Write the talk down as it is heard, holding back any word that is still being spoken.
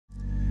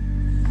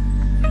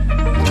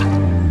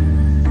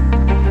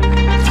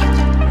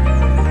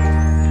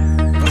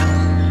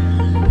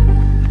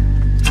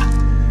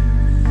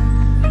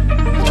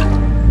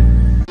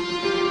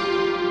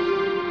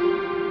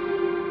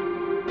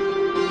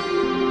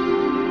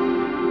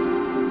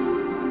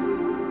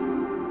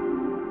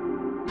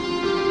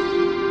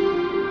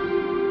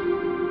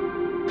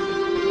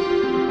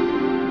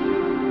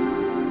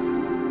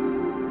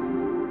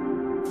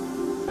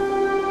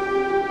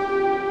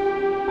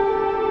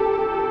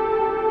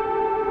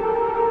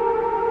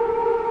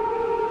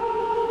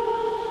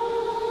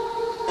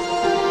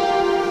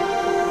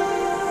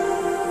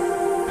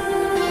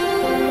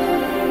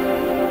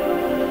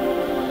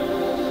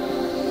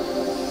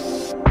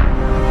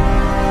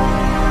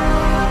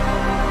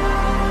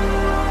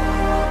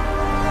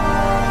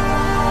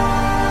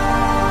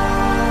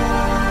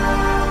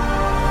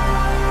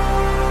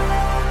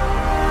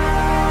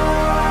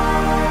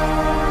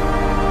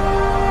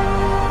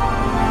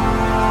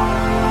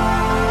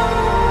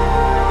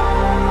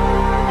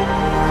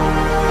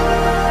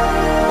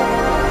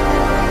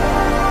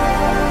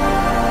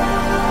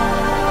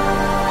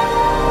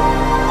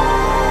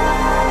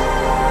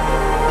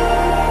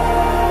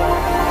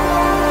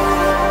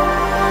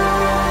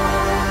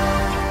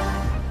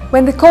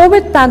When the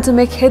COVID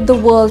pandemic hit the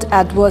world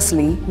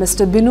adversely,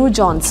 Mr. Binu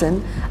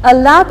Johnson, a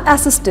lab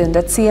assistant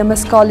at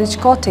CMS College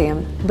Kottayam,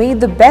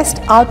 made the best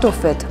out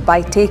of it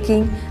by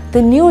taking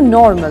the new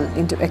normal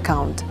into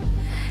account.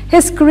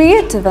 His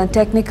creative and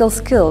technical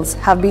skills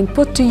have been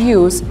put to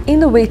use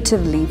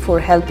innovatively for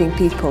helping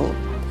people.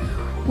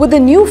 With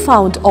the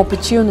newfound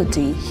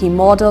opportunity, he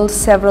modeled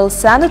several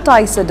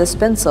sanitizer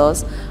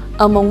dispensers,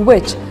 among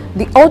which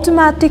the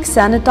automatic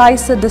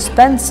sanitizer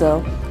dispenser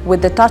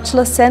with the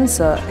touchless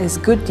sensor is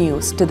good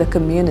news to the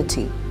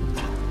community.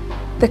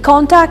 The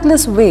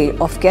contactless way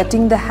of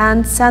getting the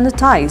hands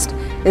sanitized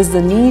is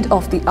the need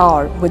of the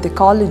hour with the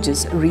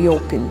colleges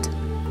reopened.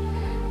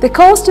 The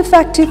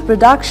cost-effective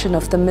production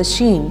of the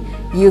machine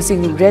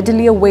using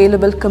readily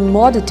available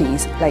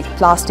commodities like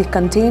plastic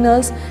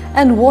containers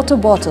and water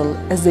bottle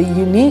is the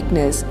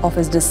uniqueness of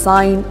its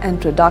design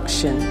and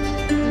production.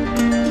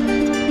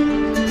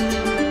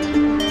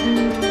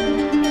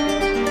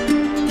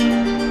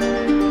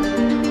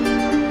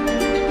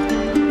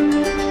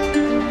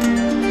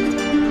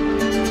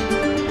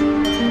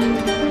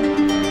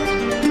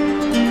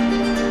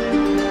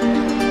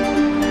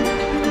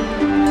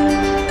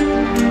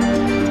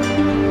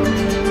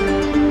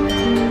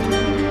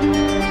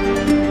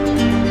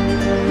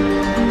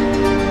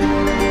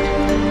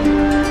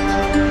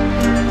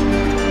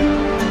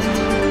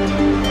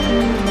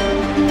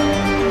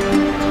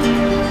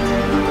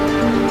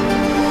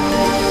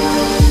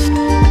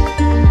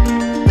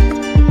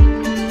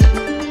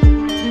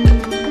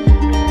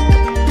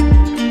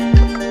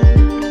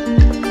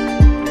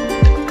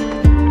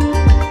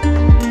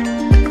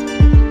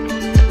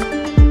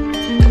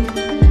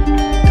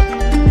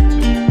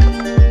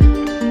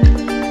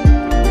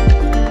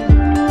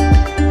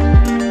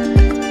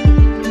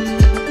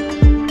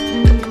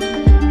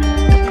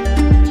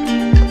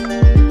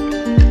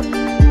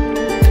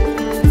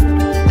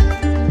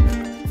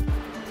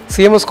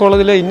 CMS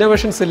കോളേജിലെ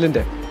innovation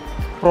സെല്ലിൻ്റെ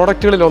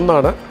പ്രോഡക്റ്റുകളിൽ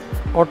ഒന്നാണ്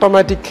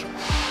automatic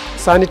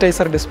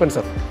sanitiser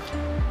dispenser.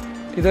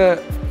 ഇത്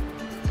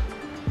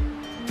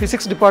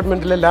physics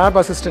ഡിപ്പാർട്ട്മെൻറ്റിലെ lab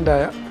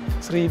അസിസ്റ്റൻ്റായ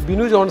Shri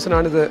Binu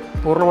ജോൺസനാണ് ഇത്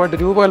പൂർണ്ണമായിട്ട്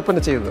രൂപകൽപ്പന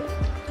ചെയ്തത്.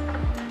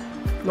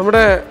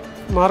 നമ്മുടെ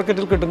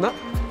മാർക്കറ്റിൽ കിട്ടുന്ന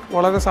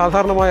വളരെ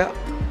സാധാരണമായ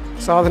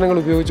സാധനങ്ങൾ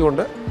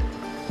ഉപയോഗിച്ചുകൊണ്ട്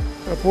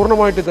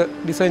പൂർണ്ണമായിട്ടിത്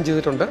ഡിസൈൻ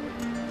ചെയ്തിട്ടുണ്ട്.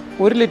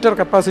 1 ലിറ്റർ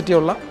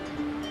കപ്പാസിറ്റിയുള്ള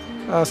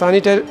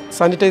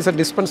സാനിറ്റൈസർ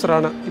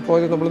ഡിസ്പെൻസറാണ് ഇപ്പോൾ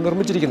ഇത് നമ്മൾ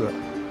നിർമ്മിച്ചിരിക്കുന്നത്.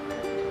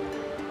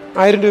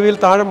 1000 രൂപയിൽ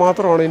താഴെ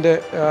മാത്രമാണ് ഇതിൻ്റെ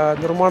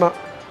നിർമ്മാണ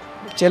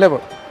ചെലവ്.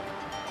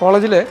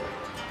 കോളേജിലെ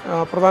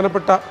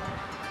പ്രധാനപ്പെട്ട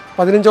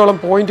 15ഓളം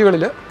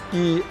പോയിൻറ്റുകളിൽ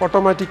ഈ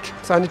ഓട്ടോമാറ്റിക്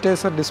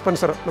സാനിറ്റൈസർ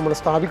ഡിസ്പെൻസർ നമ്മൾ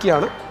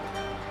സ്ഥാപിക്കുകയാണ്.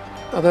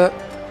 അത്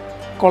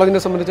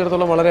കോളേജിനെ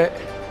സംബന്ധിച്ചിടത്തോളം വളരെ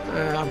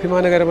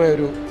അഭിമാനകരമായ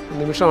ഒരു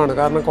നിമിഷമാണ്.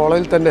 കാരണം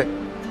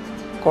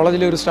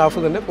കോളേജിലെ ഒരു സ്റ്റാഫ്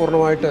തന്നെ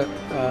പൂർണ്ണമായിട്ട്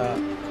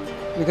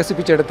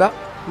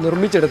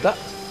നിർമ്മിച്ചെടുത്ത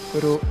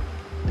ഒരു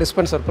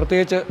ഡിസ്പെൻസർ.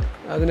 പ്രത്യേകിച്ച്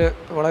അതിന്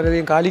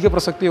വളരെയധികം കാലിക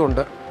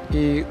പ്രസക്തിയുണ്ട്.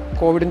 ഈ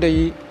കോവിഡിൻ്റെ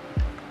ഈ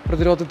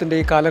പ്രതിരോധത്തിൻ്റെ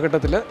ഈ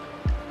കാലഘട്ടത്തിൽ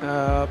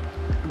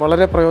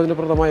വളരെ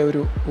പ്രയോജനപ്രദമായ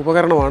ഒരു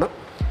ഉപകരണമാണ്.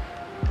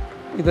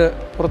 ഇത്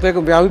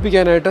പുറത്തേക്ക്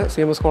വ്യാപിപ്പിക്കാനായിട്ട്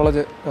CMS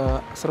കോളേജ്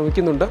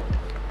ശ്രമിക്കുന്നുണ്ട്.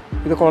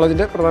 ഇത്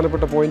കോളേജിൻ്റെ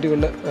പ്രധാനപ്പെട്ട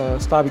പോയിൻറ്റുകളിൽ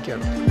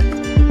സ്ഥാപിക്കുകയാണ്.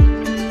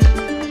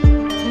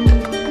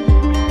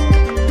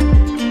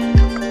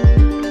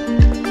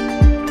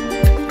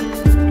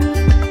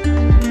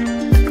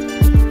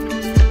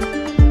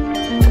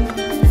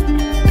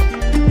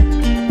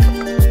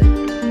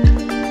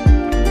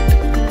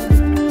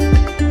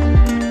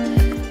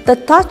 The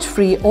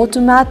touch-free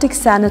automatic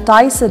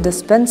sanitizer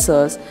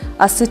dispensers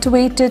are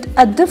situated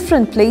at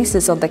different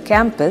places on the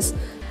campus.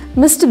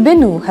 Mr.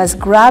 Binu has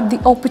grabbed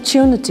the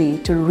opportunity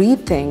to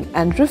rethink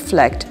and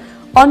reflect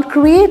on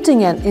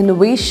creating an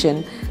innovation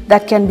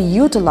that can be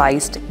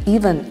utilized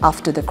even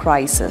after the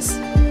crisis.